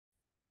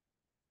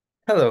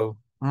Hello,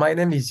 my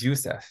name is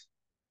Youssef.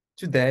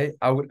 Today,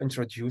 I will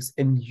introduce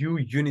a new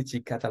Unity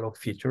catalog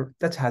feature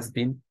that has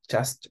been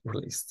just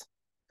released.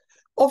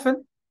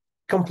 Often,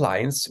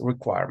 compliance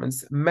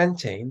requirements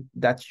maintain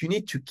that you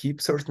need to keep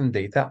certain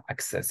data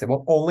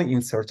accessible only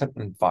in certain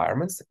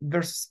environments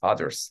versus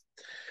others.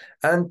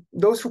 And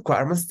those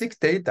requirements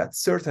dictate that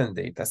certain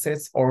data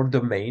sets or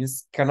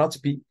domains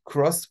cannot be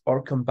crossed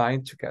or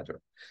combined together.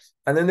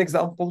 And an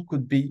example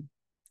could be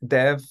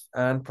dev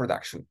and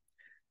production.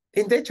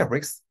 In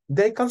Databricks,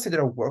 they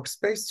consider a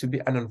workspace to be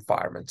an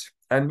environment.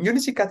 And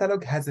Unity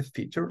Catalog has a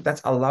feature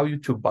that allows you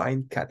to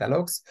bind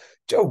catalogs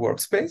to a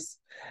workspace.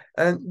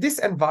 And this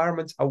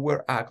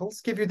environment-aware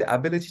ACLs give you the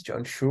ability to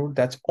ensure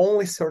that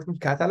only certain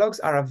catalogs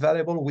are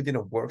available within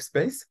a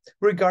workspace,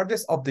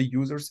 regardless of the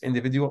user's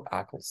individual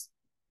ACLs.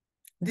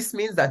 This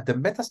means that the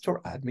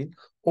Metastore admin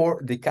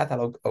or the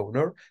catalog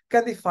owner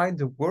can define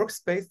the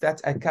workspace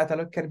that a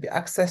catalog can be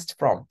accessed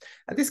from.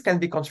 And this can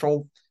be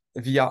controlled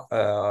via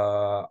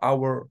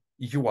our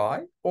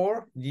UI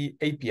or the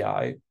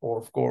API, or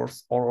of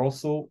course, or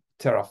also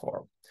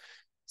Terraform.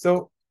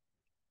 So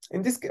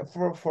in this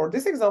for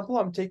this example,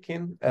 I'm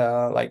taking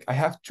like I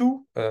have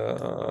two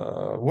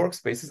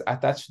workspaces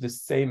attached to the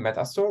same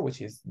Metastore,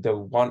 which is the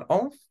one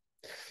off.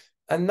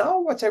 And now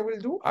what I will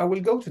do, I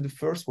will go to the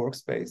first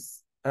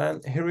workspace,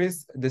 and here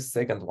is the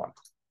second one.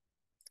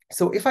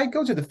 So if I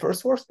go to the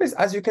first workspace,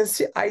 as you can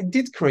see, I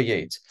did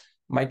create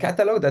my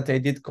catalog that I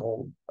did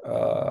call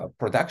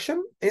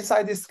production.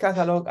 Inside this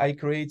catalog, I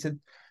created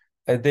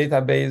a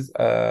database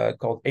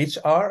called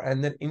HR,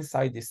 and then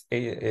inside this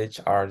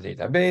HR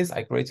database,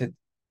 I created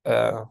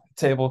a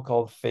table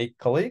called fake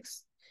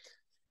colleagues.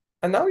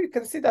 And now you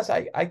can see that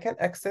I can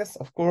access,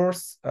 of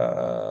course,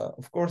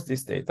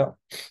 this data.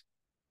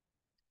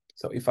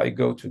 So if I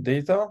go to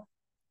data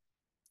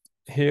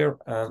here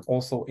and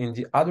also in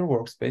the other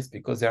workspace,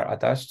 because they're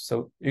attached,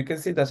 so you can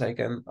see that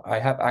I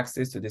have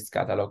access to this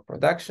catalog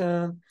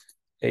production,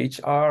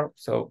 HR,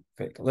 so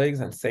fake legs,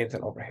 and same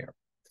thing over here.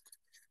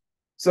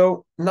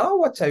 So now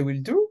what I will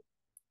do,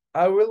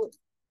 I will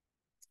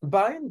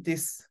bind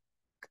this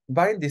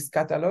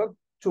catalog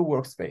to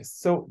workspace.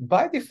 So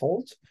by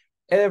default,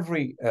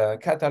 every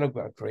catalog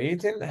we're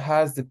creating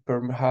has the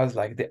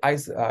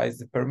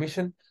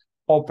permission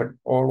open,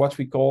 or what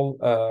we call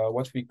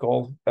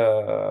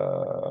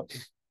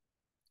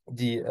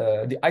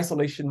the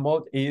isolation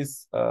mode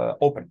is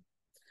open.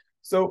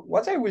 So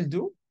what I will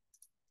do,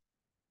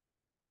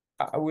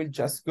 I will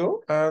just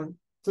go and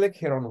click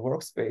here on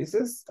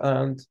Workspaces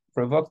and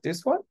provoke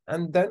this one,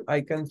 and then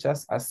I can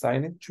just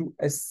assign it to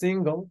a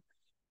single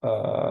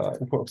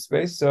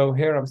workspace. So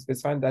here I'm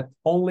specifying that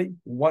only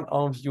one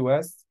of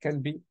US can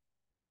be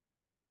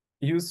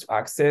used to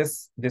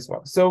access this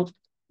one. So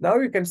now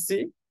you can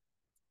see,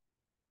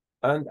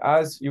 and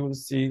as you will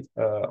see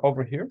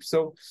over here,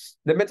 so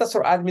the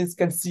Metastore admins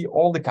can see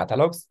all the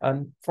catalogs.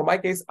 And for my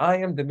case, I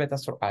am the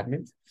Metastore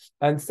admin.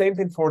 And same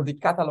thing for the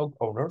catalog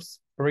owners,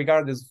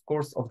 regardless, of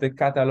course, of the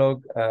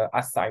catalog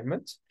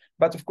assignment.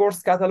 But of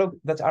course, catalogs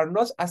that are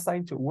not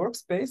assigned to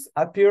workspace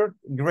appear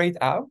grayed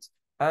out,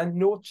 and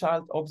no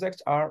child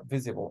objects are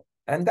visible.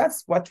 And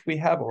that's what we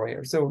have over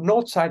here. So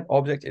no child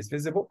object is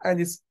visible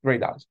and it's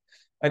grayed out.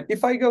 And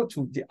if I go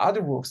to the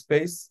other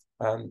workspace,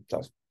 and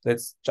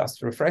let's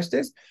just refresh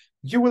this,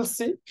 you will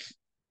see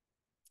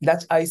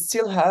that I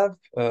still have,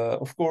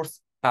 of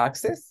course,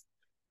 access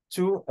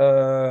to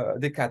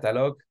the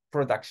catalog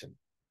production.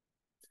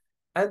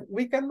 And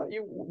we can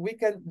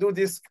do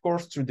this, of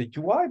course, through the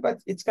UI, but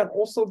it can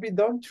also be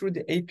done through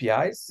the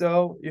API.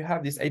 So you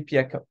have this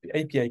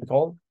API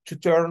call to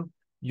turn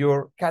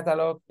your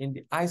catalog in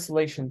the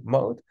isolation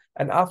mode.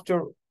 And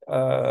after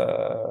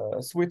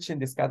switching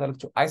this catalog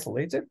to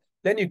isolated,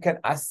 then you can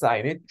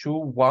assign it to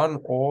one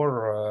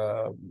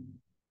or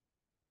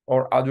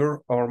other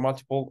or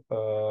multiple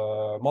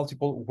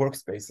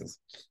workspaces.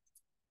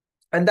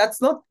 And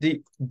that's not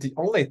the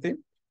only thing.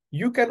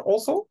 You can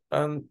also,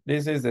 and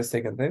this is the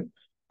second thing,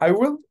 I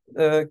will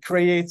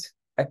create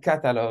a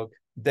catalog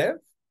dev,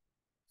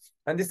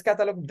 and this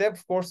catalog dev,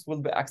 of course,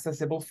 will be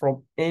accessible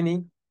from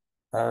any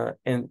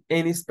in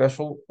any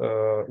special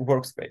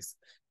workspace.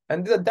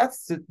 And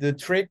that's the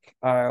trick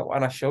I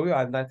want to show you,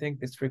 and I think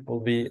this trick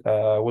will be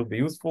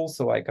useful,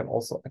 so I can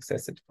also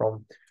access it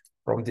from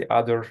the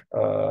other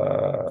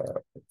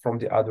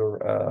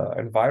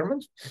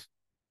environment.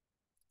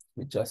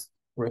 We just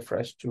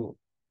refresh to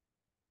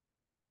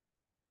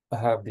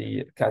have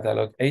the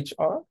catalog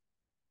HR.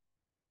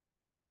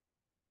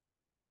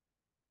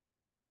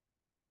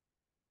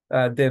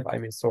 Dev, I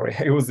mean, sorry,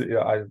 it was,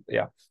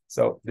 yeah.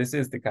 So this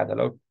is the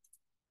catalog.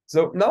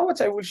 So now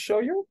what I will show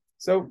you,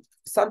 so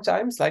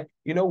sometimes, like,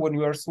 when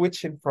you are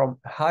switching from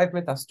Hive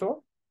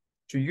Metastore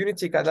to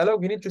Unity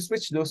Catalog, you need to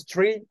switch those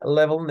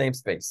 3-level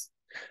namespace.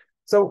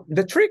 So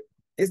the trick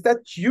is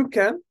that you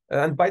can,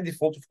 and by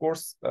default, of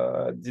course,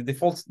 the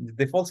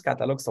default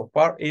catalog so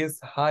far is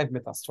Hive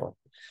Metastore.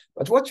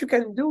 But what you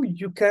can do,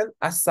 you can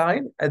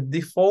assign a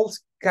default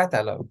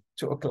catalog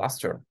to a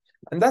cluster.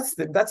 And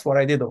that's what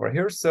I did over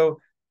here. So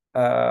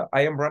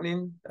I am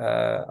running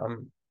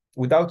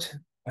without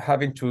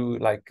having to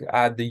like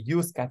add the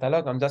use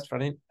catalog, I'm just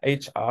running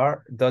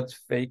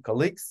hr.fake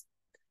colleagues,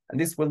 and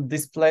this will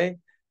display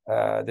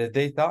the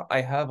data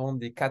I have on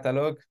the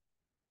catalog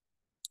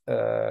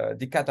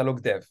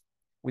dev,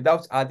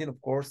 without adding,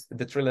 of course,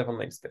 the tree-level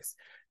namespace.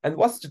 And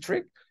what's the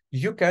trick?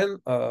 You can,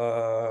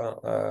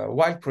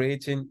 while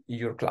creating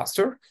your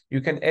cluster, you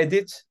can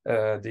edit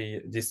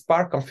the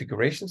Spark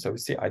configuration. So you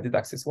see, I did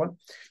access one.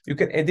 You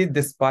can edit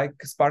the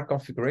Spark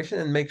configuration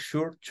and make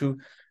sure to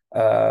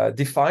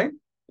define,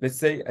 let's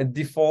say, a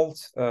default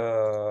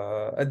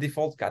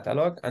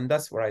catalog, and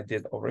that's what I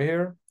did over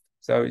here.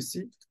 So you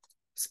see,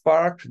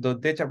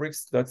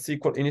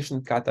 spark.databricks.sql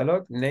initial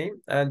catalog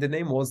name, and the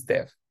name was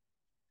dev.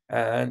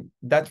 And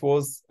that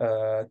was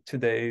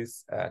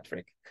today's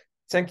trick.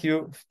 Thank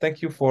you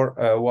for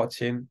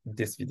watching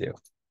this video.